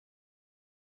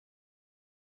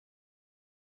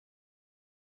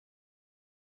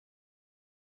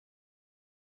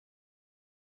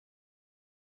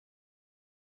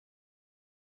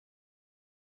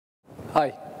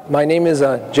Hi, my name is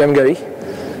Cem Garih.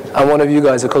 I'm one of you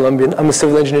guys, a Colombian. I'm a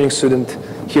civil engineering student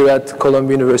here at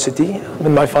Columbia University. I'm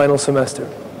in my final semester.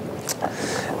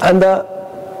 And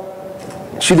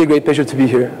it's really a great pleasure to be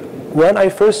here. When I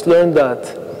first learned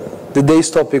that the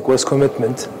day's topic was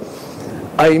commitment,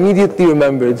 I immediately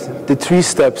remembered the 3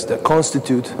 steps that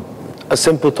constitute a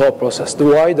simple thought process: the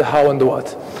why, the how, and the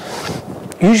what.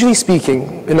 Usually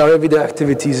speaking, in our everyday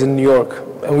activities in New York,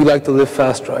 and we like to live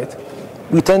fast, right?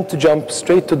 We tend to jump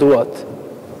straight to the what,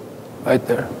 right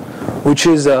there, which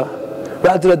is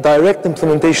rather a direct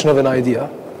implementation of an idea.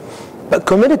 But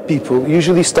committed people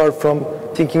usually start from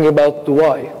thinking about the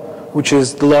why, which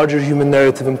is the larger human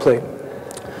narrative in play.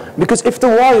 Because if the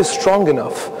why is strong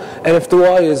enough, and if the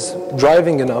why is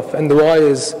driving enough, and the why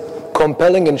is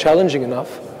compelling and challenging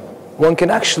enough, one can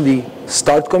actually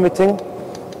start committing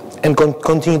and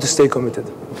continue to stay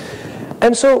committed.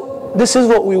 And so this is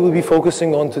what we will be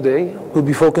focusing on today. We'll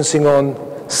be focusing on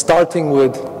starting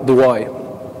with the why.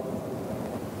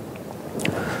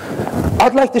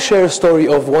 I'd like to share a story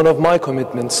of one of my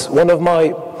commitments, one of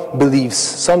my beliefs,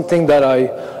 something that I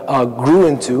grew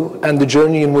into, and the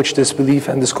journey in which this belief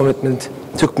and this commitment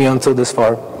took me until this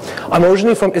far. I'm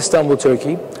originally from Istanbul,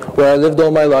 Turkey, where I lived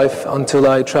all my life until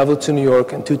I traveled to New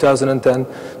York in 2010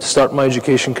 to start my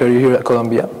education career here at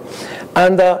Columbia.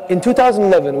 And in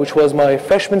 2011, which was my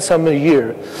freshman summer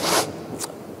year,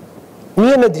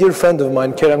 me and a dear friend of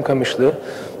mine, Kerem Kamışlı,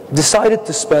 decided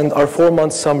to spend our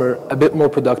 4-month summer a bit more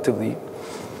productively.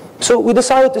 So we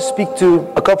decided to speak to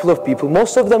a couple of people,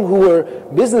 most of them who were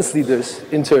business leaders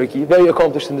in Turkey, very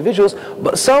accomplished individuals,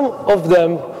 but some of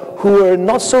them who were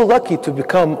not so lucky to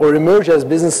become or emerge as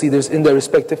business leaders in their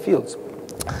respective fields.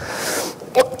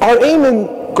 Our aim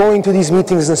in going to these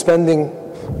meetings and spending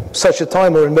such a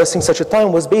time or investing such a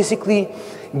time was basically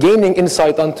gaining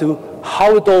insight onto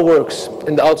how it all works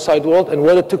in the outside world and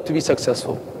what it took to be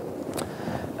successful.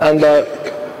 And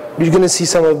you're going to see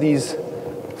some of these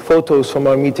photos from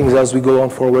our meetings as we go on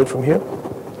forward from here.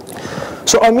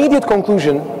 So our immediate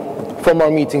conclusion from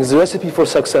our meetings, the recipe for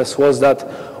success, was that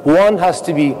one has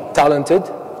to be talented,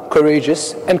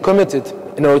 courageous, and committed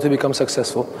in order to become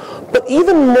successful. But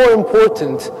even more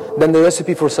important than the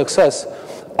recipe for success,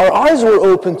 our eyes were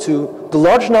open to the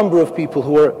large number of people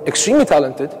who were extremely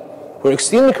talented, who were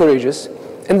extremely courageous,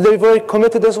 and they were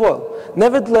committed as well.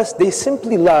 Nevertheless, they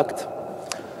simply lacked,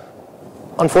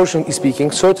 unfortunately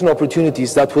speaking, certain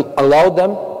opportunities that will allow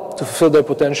them to fulfill their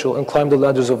potential and climb the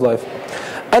ladders of life.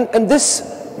 And this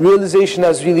realization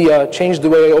has really changed the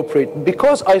way I operate,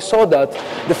 because I saw that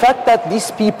the fact that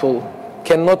these people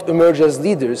cannot emerge as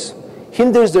leaders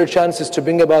hinders their chances to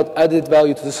bring about added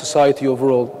value to the society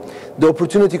overall. The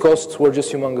opportunity costs were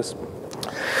just humongous.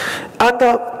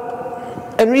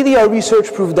 And really our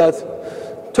research proved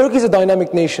that Turkey is a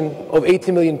dynamic nation of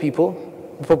 80 million people.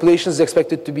 The population is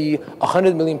expected to be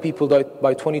 100 million people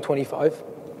by 2025.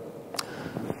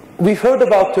 We've heard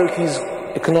about Turkey's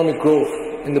economic growth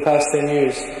in the past 10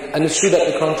 years, and it's true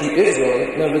that the country is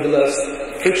growing. Nevertheless,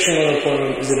 frictional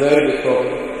unemployment is a very big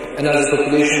problem. And as the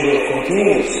population growth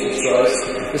continues its rise,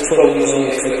 this problem is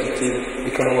only expected to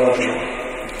become a larger one.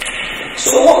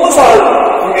 So what was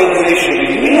our realization?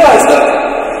 We realized that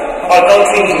our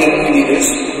country needed new leaders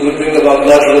who would bring about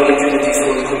larger opportunities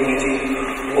for the community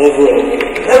overall.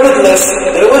 Nevertheless,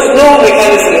 there was no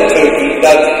mechanism in Turkey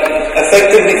that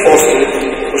effectively fostered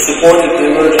or supported the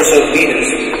emergence of leaders.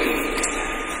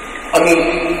 I mean,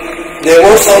 there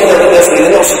were some that definitely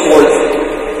did not support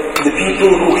the people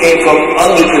who came from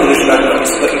underprivileged backgrounds,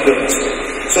 let me put it this way.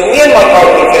 So me and my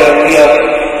partner, Kerem,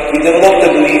 we developed a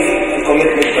belief and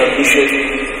commitment that we should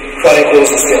try and close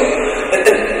this gap. And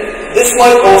this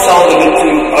might all sound a bit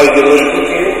too ideological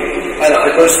to you, and I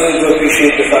personally do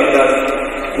appreciate the fact that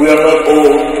we are not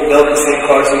all dealt the same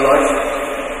cards in life.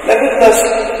 Nevertheless,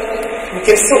 we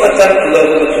can still attempt to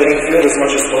level the playing field as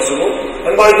much as possible,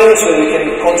 and by doing so we can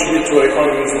contribute to our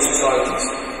economies and societies.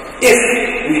 If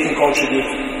we can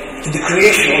contribute to the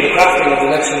creation or the crafting of the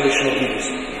next generation of leaders.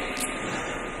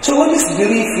 So with this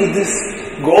belief, with this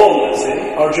goal, let's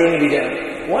say, our journey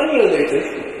began. 1 year later,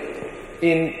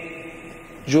 in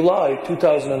July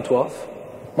 2012,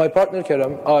 my partner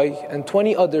Kerem, I, and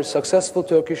 20 other successful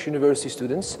Turkish university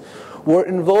students were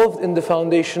involved in the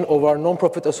foundation of our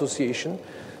non-profit association,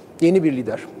 Yeni Bir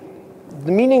Lider.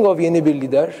 The meaning of Yeni Bir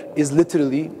Lider is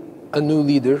literally a new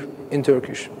leader in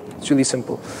Turkish. It's really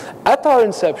simple. At our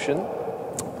inception,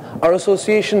 our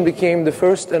association became the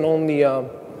first and only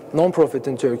non-profit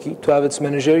in Turkey to have its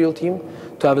managerial team,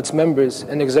 to have its members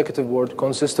and executive board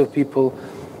consist of people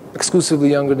exclusively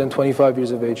younger than 25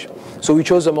 years of age. So we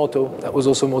chose a motto that was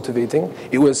also motivating.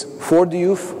 It was for the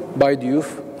youth, by the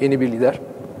youth, Yeni Bir Lider.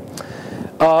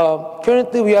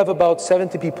 Currently, we have about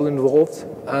 70 people involved,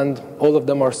 and all of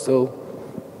them are still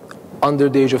under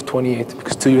the age of 28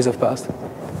 because 2 years have passed.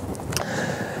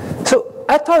 So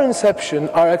at our inception,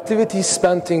 our activities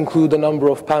span to include a number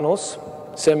of panels,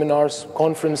 seminars,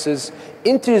 conferences,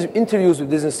 interviews with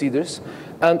business leaders,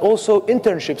 and also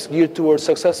internships geared towards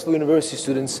successful university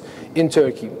students in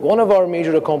Turkey. One of our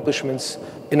major accomplishments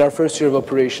in our first year of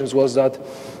operations was that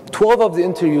 12 of the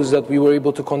interviews that we were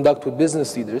able to conduct with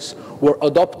business leaders were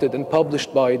adopted and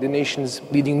published by the nation's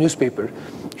leading newspaper,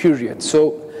 Hürriyet.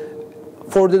 So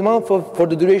for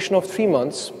the duration of 3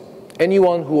 months,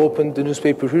 anyone who opened the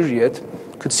newspaper Hürriyet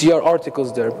could see our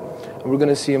articles there. And we're going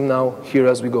to see them now here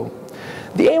as we go.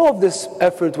 The aim of this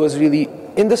effort was really,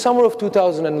 in the summer of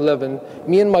 2011,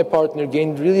 me and my partner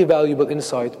gained really valuable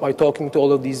insight by talking to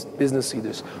all of these business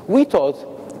leaders. We thought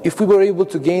if we were able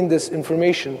to gain this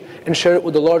information and share it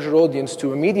with a larger audience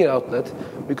to a media outlet,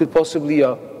 we could possibly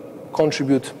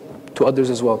contribute to others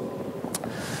as well.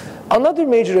 Another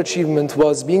major achievement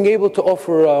was being able to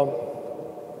offer,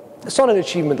 it's not an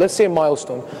achievement, let's say a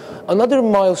milestone. Another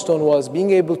milestone was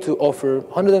being able to offer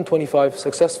 125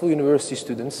 successful university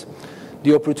students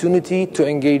the opportunity to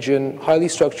engage in highly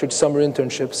structured summer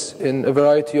internships in a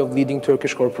variety of leading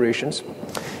Turkish corporations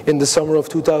in the summer of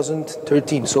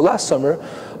 2013. So last summer,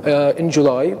 in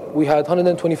July, we had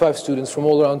 125 students from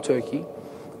all around Turkey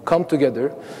come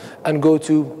together and go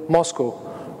to Moscow,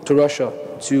 to Russia,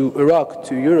 to Iraq,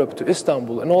 to Europe, to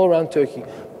Istanbul, and all around Turkey.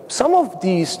 Some of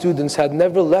these students had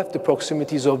never left the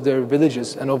proximities of their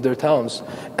villages and of their towns,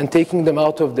 and taking them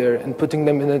out of there and putting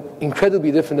them in an incredibly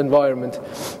different environment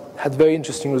had very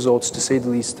interesting results, to say the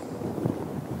least.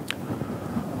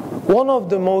 One of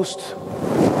the most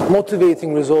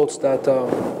motivating results that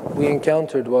we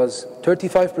encountered was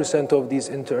 35% of these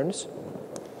interns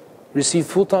received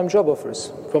full-time job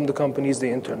offers from the companies they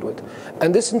interned with.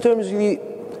 And this in terms really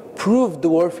proved the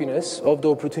worthiness of the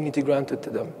opportunity granted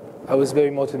to them. I was very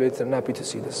motivated and happy to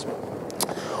see this.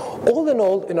 All in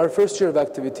all, in our first year of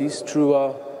activities, through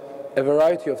a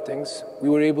variety of things, we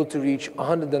were able to reach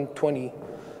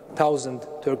 120,000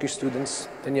 Turkish students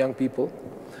and young people.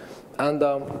 And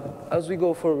as we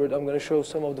go forward, I'm going to show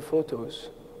some of the photos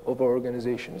of our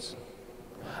organizations.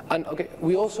 And okay,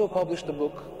 we also published a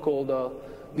book called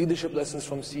Leadership Lessons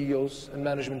from CEOs and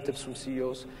Management Tips from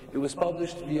CEOs. It was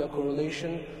published via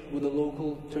correlation with a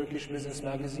local Turkish business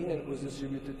magazine, and it was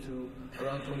distributed to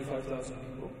around 25,000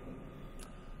 people.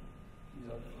 These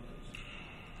are the photos.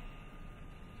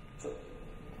 So,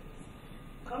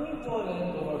 coming to an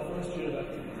end of our first year of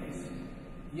activities,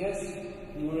 yes,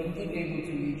 we were indeed able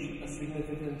to reach a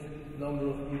significant number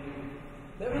of people.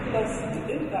 Nevertheless, the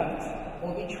impact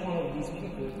on each one of these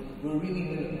people were really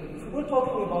minimal. If we're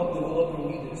talking about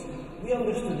developing leaders, we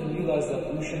understood and realized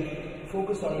that we should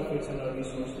focus our efforts and our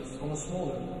resources on a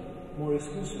smaller, more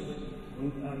exclusive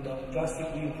group and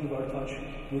drastically improve our touch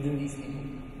within these people.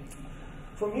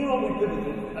 From here on, we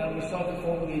pivoted and we started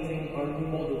formulating our new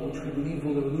model, which we believe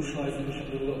will revolutionize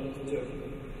leadership development in Turkey.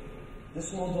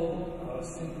 This model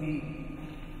simply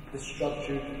is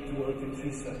structured to work in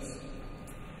 3 steps.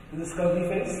 The discovery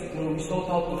phase, where we sought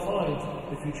out to find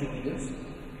the future leaders.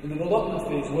 The development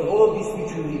phase, where all of these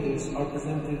future leaders are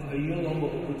presented a year-long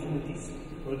opportunities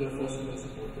where they're fostered and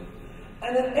supported.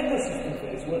 And an ecosystem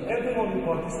phase, where everyone who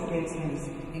participates in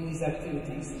these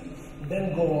activities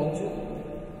then go on to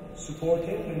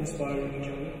supporting and inspiring each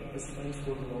other as friends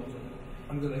for the long term.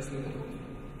 I'm going to explain that to you.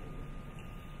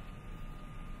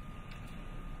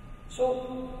 So,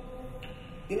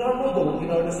 in our model,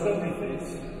 in our discovery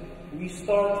phase, we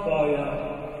start by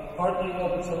partnering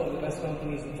up with some of the best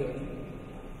companies in Turkey.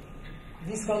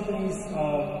 These companies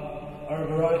are a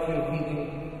variety of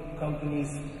leading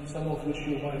companies, some of which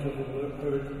you might have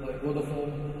heard, like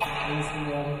Vodafone, Ernst &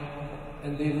 Young,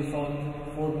 and David Fund,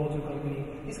 Ford Motor Company.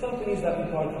 These companies that we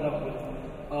partnered up with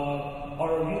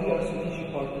are really our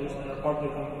strategic partners and our partner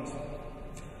companies.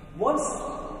 Once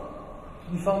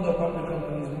we found our partner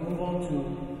companies, we move on to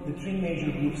the 3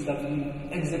 major groups that we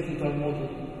execute our model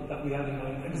that we have in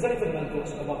mind. Executive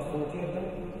mentors, about 40 of them.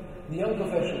 The young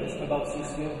professionals, about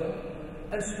 60 of them.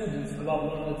 And students, about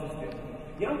 150 of them.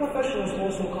 Young professionals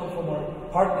also come from our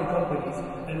partner companies,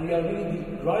 and we are really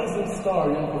the rising star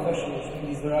young professionals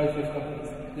in these variety of companies.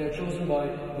 They are chosen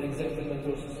by the Executive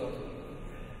Mentors Society.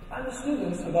 And the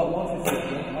students, about 150 of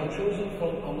them, are chosen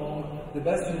from among the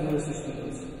best university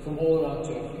students from all around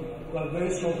Turkey, who have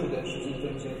very strong credentials in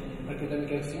terms of academic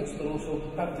excellence, but also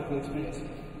practical experience.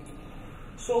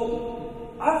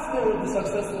 So, after the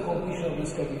successful completion of the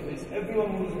discovery phase,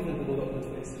 everyone moves into the development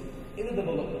phase. In the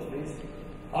development phase,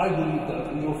 I believe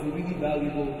that we offer really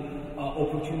valuable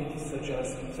opportunities such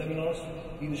as seminars,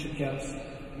 leadership camps,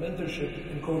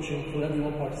 mentorship and coaching for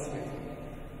everyone participating.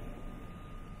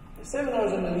 The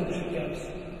seminars and the leadership camps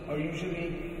are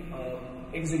usually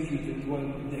executed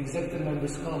when the executive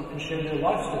members come and share their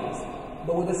life stories,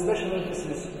 but with a special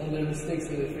emphasis on their mistakes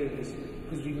and their failures,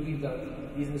 because we believe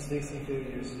that these mistakes and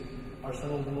failures are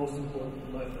some of the most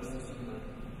important life lessons to be learned.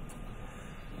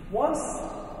 Once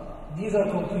these are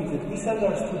completed, we send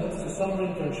our students to summer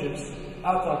internships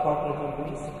at our partner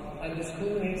companies, and this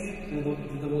culminates the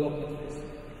development phase.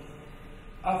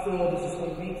 After all this is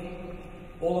complete,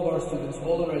 all of our students,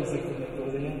 all of our executive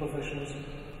mentors and young professionals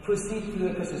proceed to the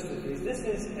ecosystem phase. This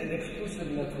is an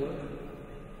exclusive network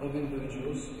of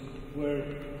individuals where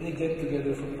they get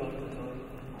together from time to time,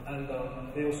 and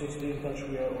they also stay in touch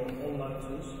via our online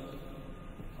tools.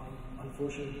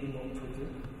 Unfortunately, no Twitter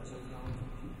as of now.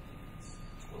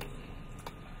 It's closed.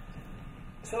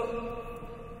 So,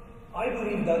 I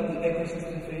believe that the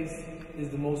ecosystem phase is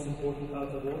the most important out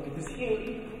of all, because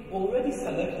here, already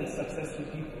selected successful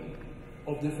people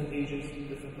of different ages,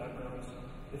 different backgrounds,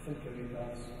 different career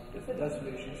paths, different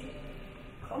aspirations,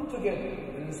 come together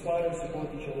and inspire and support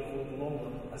each other for the long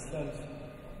run, as friends,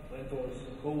 mentors,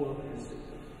 co-workers,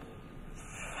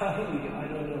 family, I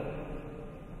don't know.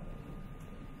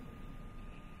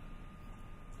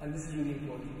 And this is really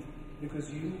important,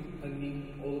 because you and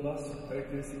me, all of us,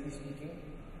 characteristically speaking,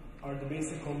 are the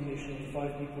basic combination of the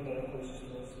 5 people that are closest to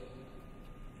us.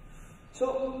 So,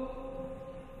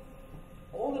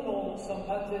 all in all, some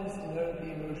patterns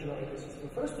inherently emerge in our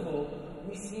ecosystem. First of all,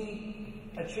 we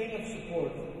see a chain of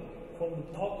support from the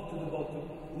top to the bottom,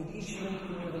 with each link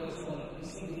pulling the next one. We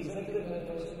see the executive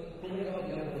mentors pulling up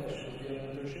the young professionals via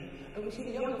mentorship, and we see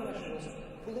the young professionals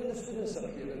pulling the students up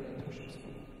via their mentorships.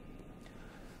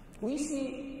 We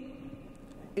see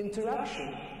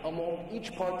interaction among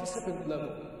each participant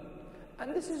level.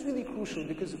 And this is really crucial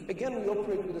because, again, we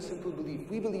operate with a simple belief.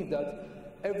 We believe that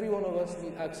every one of us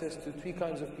needs access to 3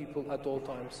 kinds of people at all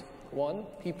times. 1,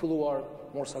 people who are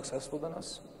more successful than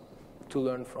us, to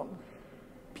learn from.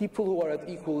 People who are at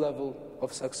equal level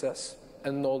of success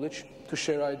and knowledge, to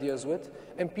share ideas with.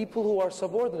 And people who are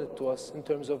subordinate to us in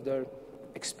terms of their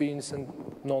experience and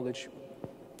knowledge,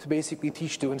 to basically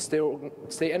teach to and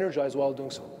stay energized while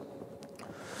doing so.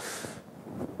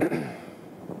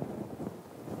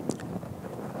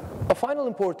 A final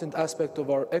important aspect of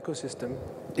our ecosystem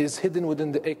is hidden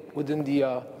within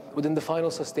the final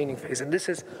sustaining phase, and this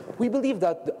is, we believe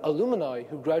that the alumni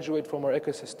who graduate from our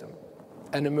ecosystem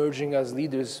and emerging as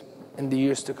leaders in the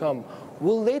years to come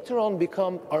will later on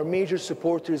become our major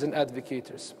supporters and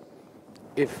advocators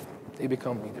if they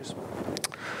become leaders.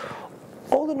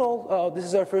 All in all, this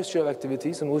is our first year of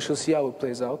activities, and we shall see how it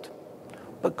plays out.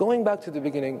 But going back to the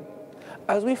beginning,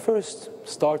 as we first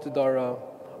started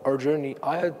our journey,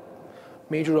 I had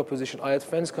major opposition. I had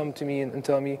friends come to me and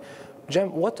tell me,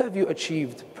 Cem, what have you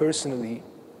achieved personally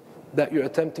that you're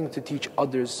attempting to teach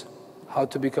others how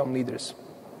to become leaders?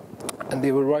 And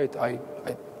they were right, I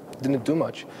didn't do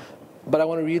much. But I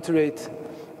want to reiterate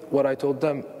what I told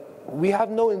them. We have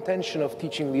no intention of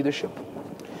teaching leadership.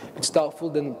 It's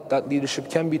doubtful that leadership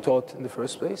can be taught in the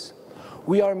first place.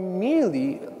 We are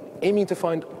merely aiming to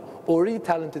find already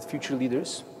talented future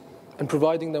leaders and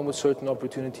providing them with certain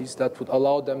opportunities that would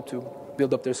allow them to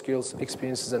build up their skills,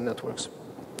 experiences, and networks.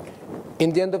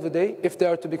 In the end of the day, if they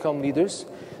are to become leaders,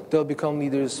 they'll become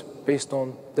leaders based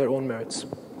on their own merits.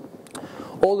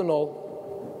 All in all,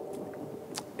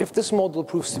 if this model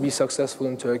proves to be successful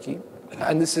in Turkey,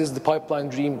 and this is the pipeline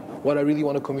dream, what I really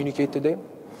want to communicate today,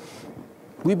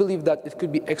 we believe that it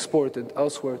could be exported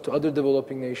elsewhere to other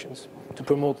developing nations to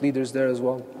promote leaders there as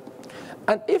well.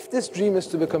 And if this dream is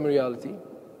to become a reality,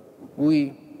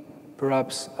 we,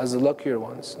 perhaps as the luckier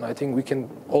ones, and I think we can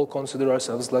all consider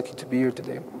ourselves lucky to be here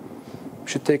today,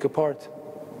 should take a part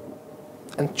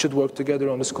and should work together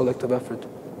on this collective effort.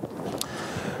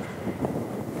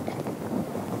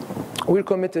 We're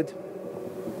committed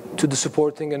to the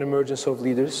supporting and emergence of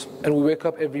leaders, and we wake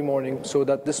up every morning so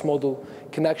that this model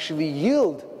can actually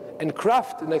yield and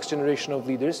craft the next generation of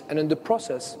leaders, and in the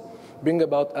process, bring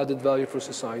about added value for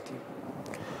society.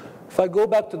 If I go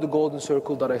back to the golden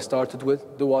circle that I started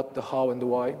with, the what, the how, and the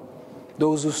why,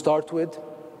 those who start with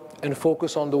and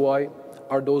focus on the why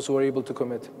are those who are able to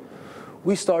commit.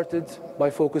 We started by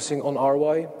focusing on our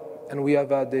why, and we have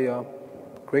had a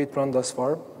great run thus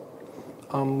far.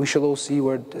 We shall all see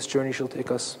where this journey shall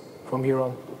take us from here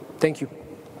on. Thank you.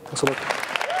 Thanks a lot.